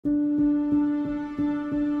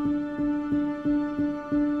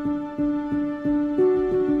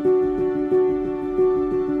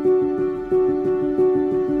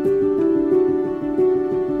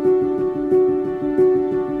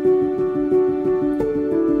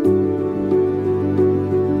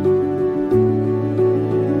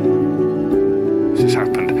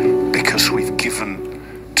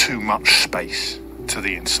much space to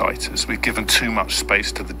the inciters. We've given too much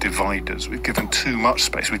space to the dividers. We've given too much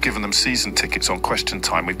space. We've given them season tickets on Question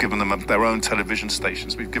Time. We've given them their own television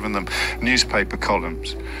stations. We've given them newspaper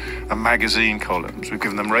columns and magazine columns. We've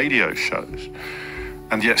given them radio shows.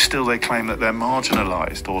 And yet still they claim that they're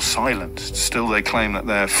marginalized or silenced. Still they claim that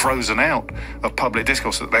they're frozen out of public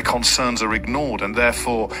discourse, that their concerns are ignored, and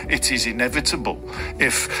therefore it is inevitable,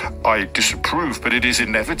 if I disapprove, but it is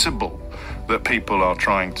inevitable that people are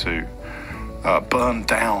trying to burn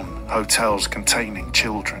down hotels containing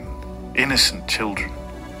children, innocent children.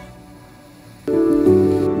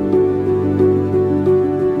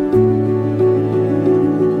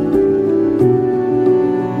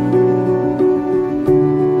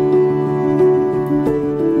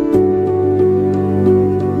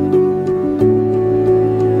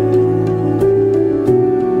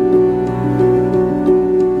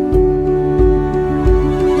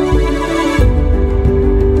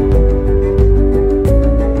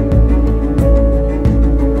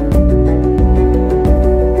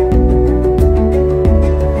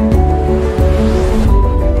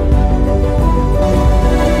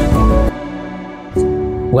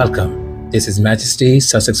 Welcome. This is Majesty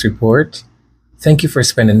Sussex Report. Thank you for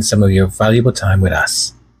spending some of your valuable time with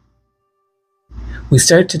us. We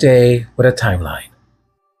start today with a timeline.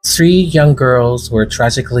 3 young girls were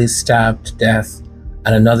tragically stabbed to death,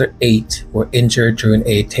 and another 8 were injured during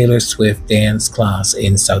a Taylor Swift dance class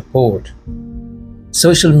in Southport.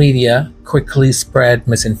 Social media quickly spread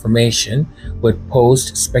misinformation, with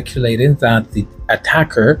posts speculating that the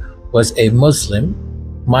attacker was a Muslim,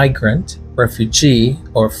 migrant, refugee,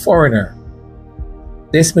 or foreigner.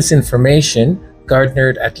 This misinformation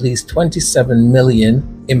garnered at least 27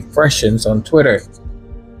 million impressions on Twitter.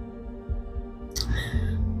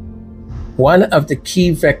 One of the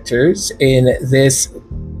key vectors in this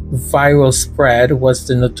viral spread was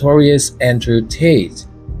the notorious Andrew Tate,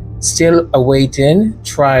 still awaiting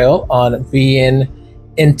trial on being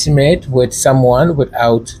intimate with someone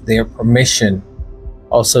without their permission,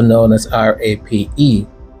 also known as RAPE,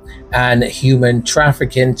 and human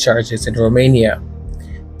trafficking charges in Romania.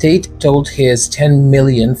 Tate told his 10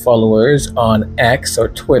 million followers on X or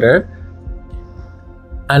Twitter,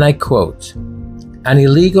 and I quote, "An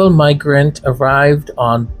illegal migrant arrived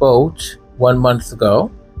on boat 1 month ago.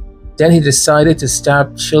 Then he decided to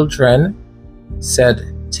stab children," said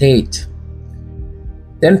Tate.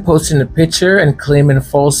 Then posting a picture and claiming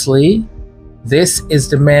falsely, "This is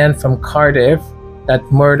the man from Cardiff that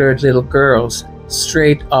murdered little girls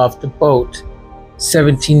straight off the boat,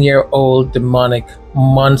 17-year-old demonic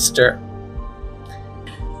monster."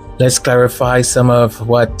 Let's clarify some of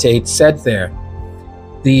what Tate said there.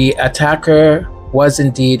 The attacker was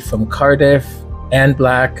indeed from Cardiff and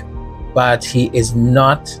black, but he is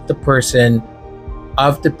not the person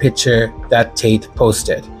of the picture that Tate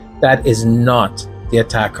posted. That is not the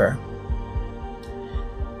attacker.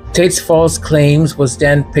 Tate's false claims was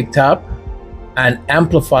then picked up and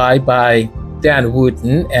amplified by Dan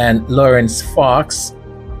Wooten and Lawrence Fox,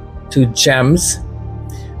 2 gems,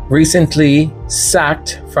 recently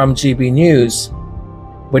sacked from GB News,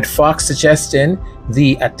 with Fox suggesting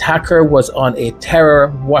the attacker was on a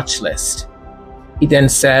terror watch list. He then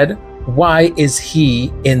said, "Why is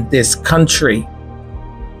he in this country?"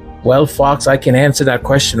 Well, Fox, I can answer that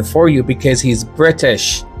question for you because he's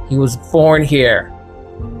British. He was born here.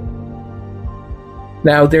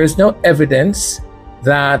 Now, there's no evidence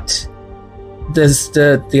that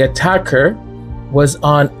the attacker was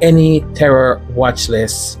on any terror watch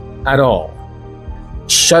list at all.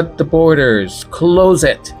 "Shut the borders, close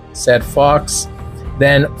it," said Fox,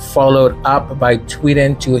 then followed up by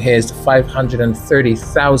tweeting to his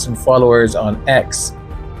 530,000 followers on X,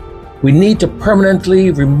 "We need to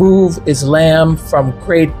permanently remove Islam from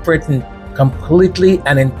Great Britain completely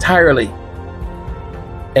and entirely,"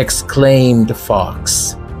 exclaimed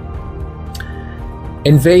Fox.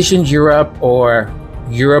 Invasion Europe, or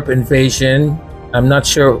Europe Invasion, I'm not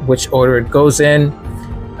sure which order it goes in,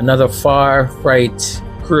 another far-right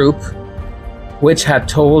group which had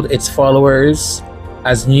told its followers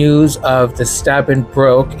as news of the stabbing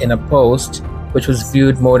broke in a post which was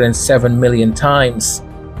viewed more than 7 million times.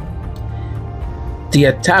 The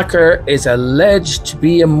attacker is alleged to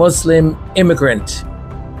be a Muslim immigrant.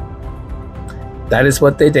 That is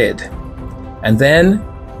what they did. And then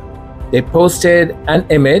they posted an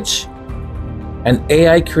image, an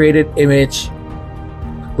AI-created image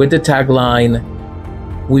with the tagline,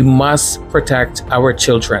 "We must protect our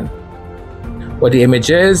children." What the image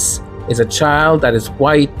is a child that is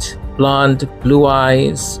white, blonde, blue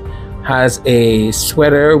eyes, has a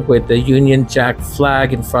sweater with the Union Jack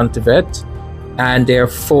flag in front of it, and there are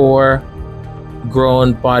 4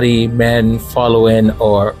 grown body men following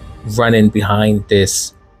or running behind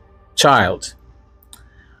this child.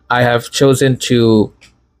 I have chosen to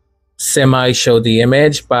semi-show the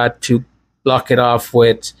image, but to block it off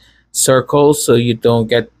with circles so you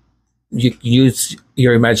use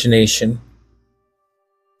your imagination.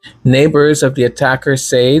 Neighbors of the attacker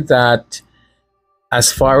say that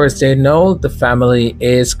as far as they know, the family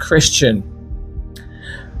is Christian.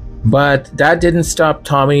 But that didn't stop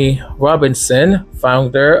Tommy Robinson,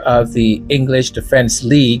 founder of the English Defense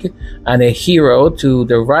League and a hero to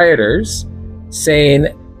the rioters, saying,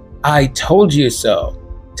 "I told you so,"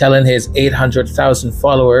 telling his 800,000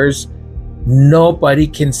 followers, "Nobody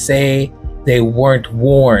can say they weren't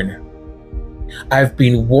warned. I've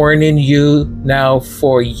been warning you now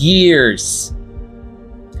for years."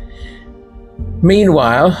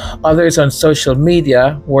 Meanwhile, others on social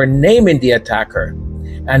media were naming the attacker,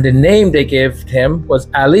 and the name they gave him was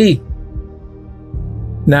Ali.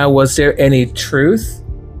 Now, was there any truth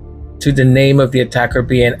to the name of the attacker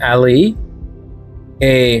being Ali,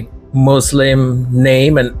 a Muslim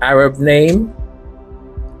name, an Arab name?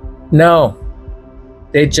 No,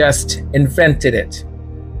 they just invented it.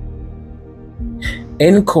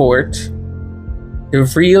 In court, the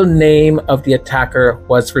real name of the attacker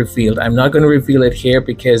was revealed. I'm not going to reveal it here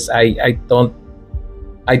because I don't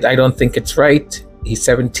think it's right. He's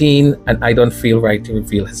 17 and I don't feel right to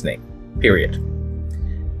reveal his name, period.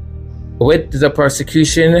 With the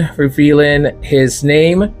prosecution revealing his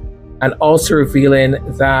name and also revealing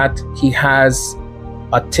that he has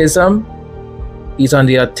autism. He's on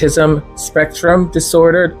the autism spectrum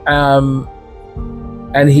disorder,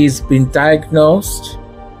 and he's been diagnosed.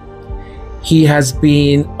 He has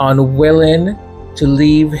been unwilling to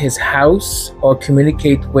leave his house or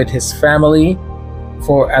communicate with his family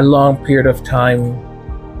for a long period of time,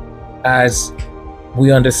 as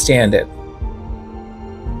we understand it.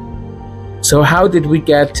 So how did we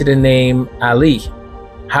get to the name Ali?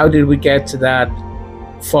 How did we get to that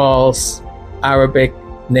false Arabic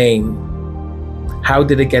name? How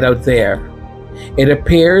did it get out there? It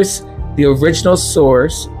appears the original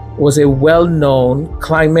source was a well-known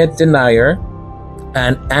climate denier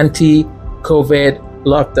and anti-COVID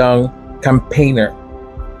lockdown campaigner.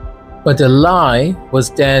 But the lie was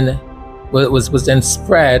then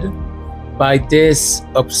spread by this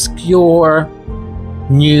obscure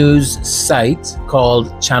news site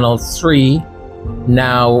called Channel 3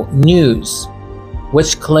 Now News,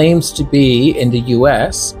 which claims to be in the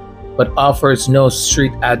US, but offers no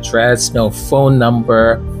street address, no phone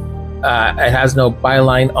number. It has no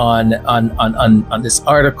byline on this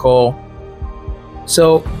article.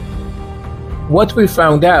 So what we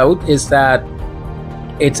found out is that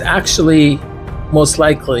it's actually most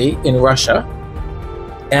likely in Russia,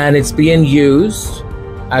 and it's being used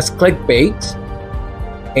as clickbait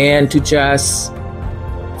and to just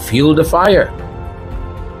fuel the fire.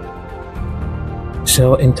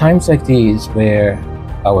 So in times like these, where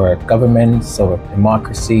our governments or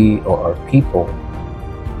democracy or our people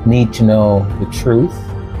need to know the truth,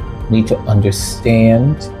 need to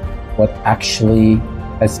understand what actually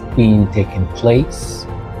has been taking place,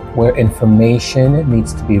 where information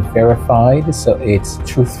needs to be verified so it's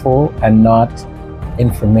truthful and not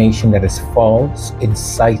information that is false,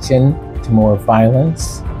 inciting to more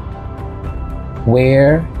violence.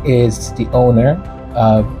 Where is the owner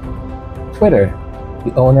of Twitter,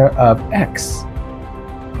 the owner of X,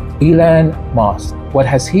 Elon Musk? What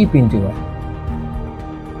has he been doing?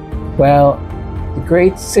 Well, the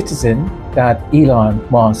great citizen that Elon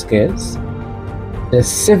Musk is, the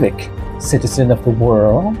civic citizen of the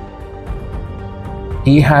world,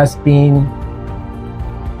 he has been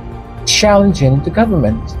challenging the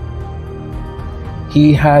government.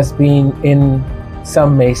 He has been, in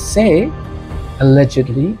some may say,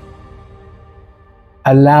 allegedly,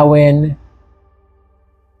 allowing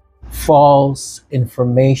false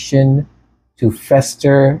information to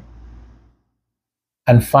fester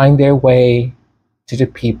and find their way to the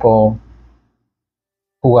people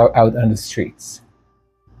who are out on the streets.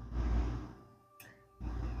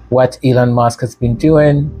 What Elon Musk has been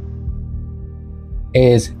doing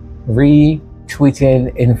is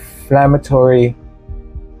retweeting inflammatory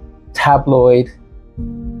tabloid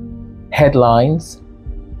headlines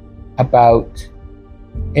about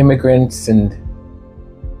immigrants and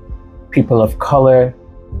people of color.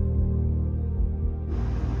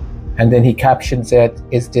 And then he captions it,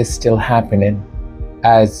 "Is this still happening?"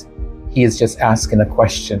 as he is just asking a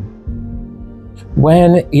question.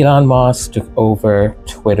 When Elon Musk took over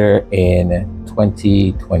Twitter in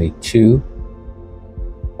 2022,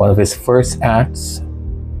 one of his first acts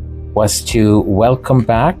was to welcome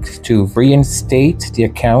back, to reinstate the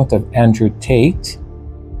account of Andrew Tate,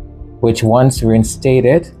 which once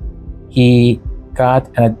reinstated, he got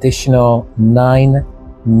an additional 9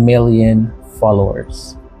 million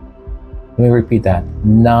followers. Let me repeat that,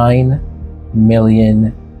 9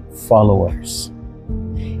 million followers.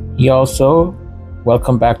 He also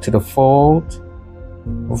welcomed back to the fold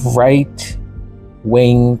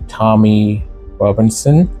right-wing Tommy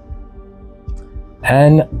Robinson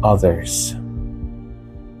and others.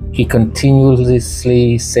 He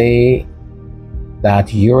continuously say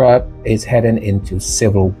that Europe is heading into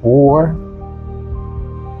civil war.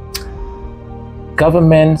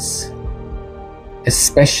 Governments,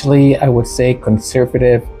 especially I would say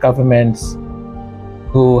conservative governments,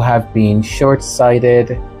 who have been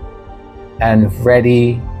short-sighted and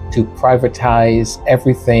ready to privatize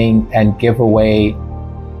everything and give away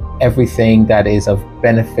everything that is of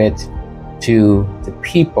benefit to the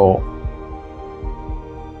people.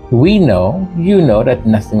 We know, you know, that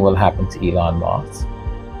nothing will happen to Elon Musk.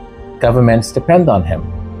 Governments depend on him.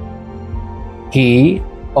 He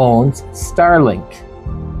owns Starlink.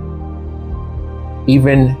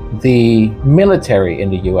 Even the military in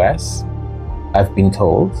the US, I've been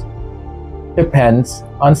told, depends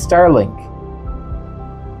on Starlink.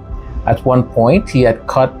 At one point, he had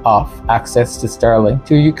cut off access to Starlink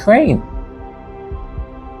to Ukraine.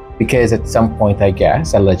 Because at some point, I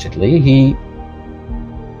guess, allegedly, he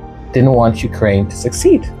didn't want Ukraine to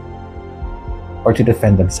succeed or to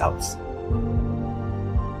defend themselves.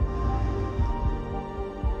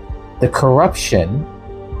 The corruption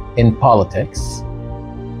in politics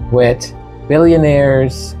with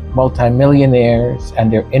billionaires, multimillionaires,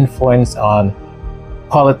 and their influence on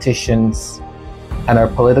politicians and our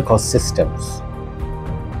political systems.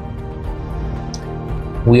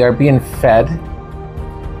 We are being fed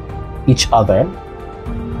each other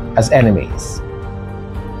as enemies,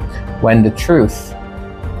 when the truth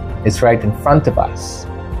is right in front of us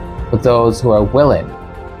with those who are willing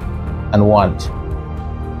and want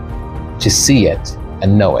to see it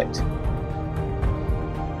and know it.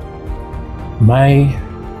 My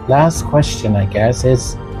last question, I guess,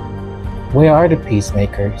 is where are the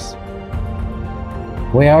peacemakers?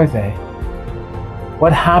 Where are they?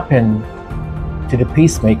 What happened to the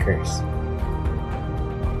peacemakers?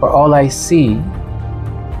 For all I see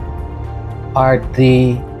are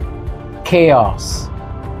the chaos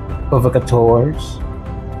provocateurs,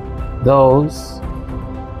 those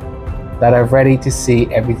that are ready to see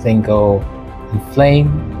everything go in flame,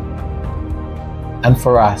 and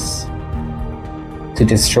for us to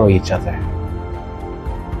destroy each other.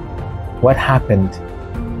 What happened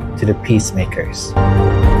to the peacemakers?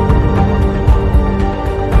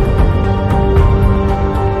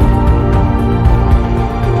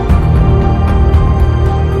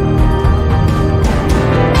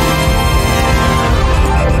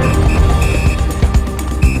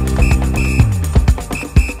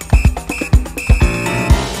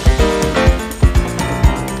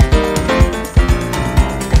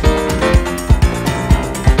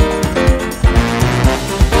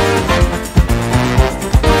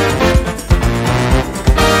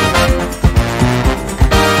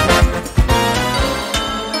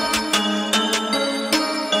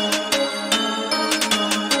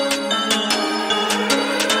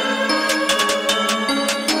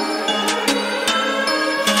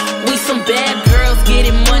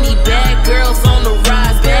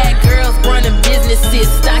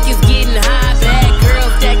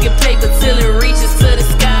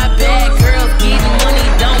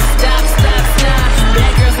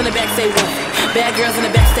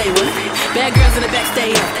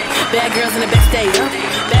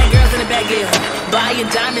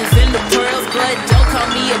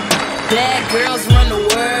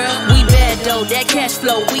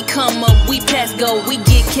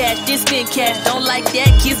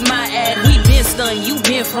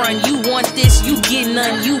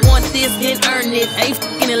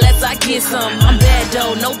 I'm bad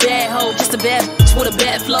though, no bad hoe, just a bad bitch with a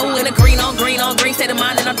bad flow and a green on green state of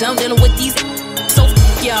mind, and I'm done dealing with these. So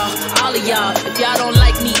y'all, all of y'all, if y'all don't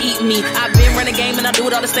like me, eat me. I've been running game and I do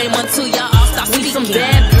it all the same until y'all all stop speaking. Some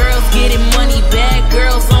bad girls getting money, bad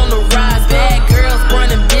girls on the rise, bad girls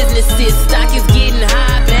running businesses, stock is getting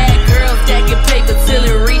high, bad girls stacking paper till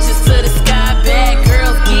it reaches to the sky, bad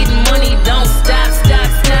girls getting money, don't stop.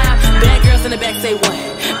 Bad girls in the back say what?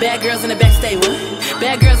 Bad girls in the back stay what?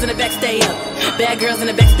 Bad girls in the back stay up. Bad girls in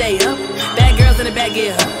the back stay up. Bad girls in the back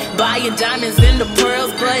get up. Buying diamonds and the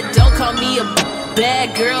pearls, but don't call me a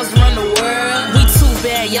bad girls run the world. We too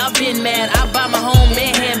bad, y'all been mad. I buy my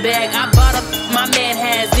homemade handbag. I bought up my man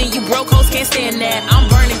has, and you broke hoes can't stand that. I'm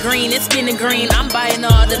burning green, it's spinning green. I'm buying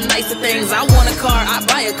all the nicer things. I want a car, I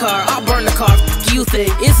buy a car. I'll burn the car, you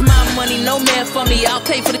think. It's my money, no man for me. I'll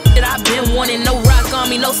pay for the shit I've been wanting. No rock on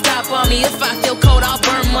me, no stop on me. If I feel cold, I'll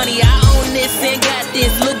burn money. I own this and got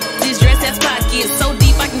this. Look, this dress has pockets so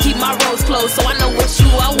deep I can keep my rose closed. So I know what you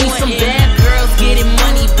I want. We some bad girls getting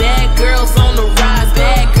money, bad girls on the rise,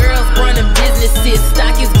 bad girls running businesses.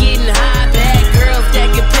 Stock is getting high, bad girls that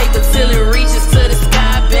get paper till it reaches to the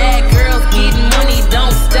sky. Bad girls getting money,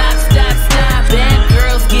 don't stop, stop, stop. Bad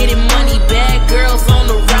girls getting money, bad girls on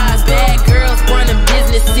the rise, bad girls running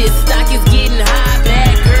businesses. Stock is getting high,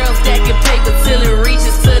 bad girls that get paper till it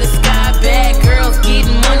reaches to the sky. Bad girls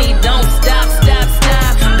getting money, don't stop, stop,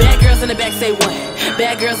 stop. Bad girls in the back say what?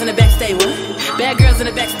 Bad girls in the back stay what? Bad girls in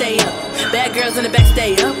the back stay up. Bad girls in the back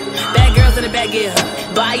stay up. Bad girls in the back get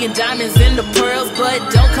up. Buying diamonds and the pearls, but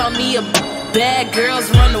don't call me a bad girls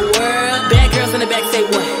run the world. Bad girls in the back say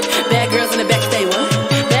what? Bad girls in the back stay what?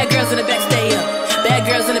 Bad girls in the back stay up. Bad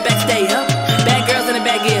girls in the back stay up. Bad girls in the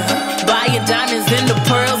back get up. Buying diamonds and the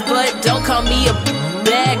pearls, but don't call me a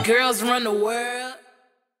bad girls run the world.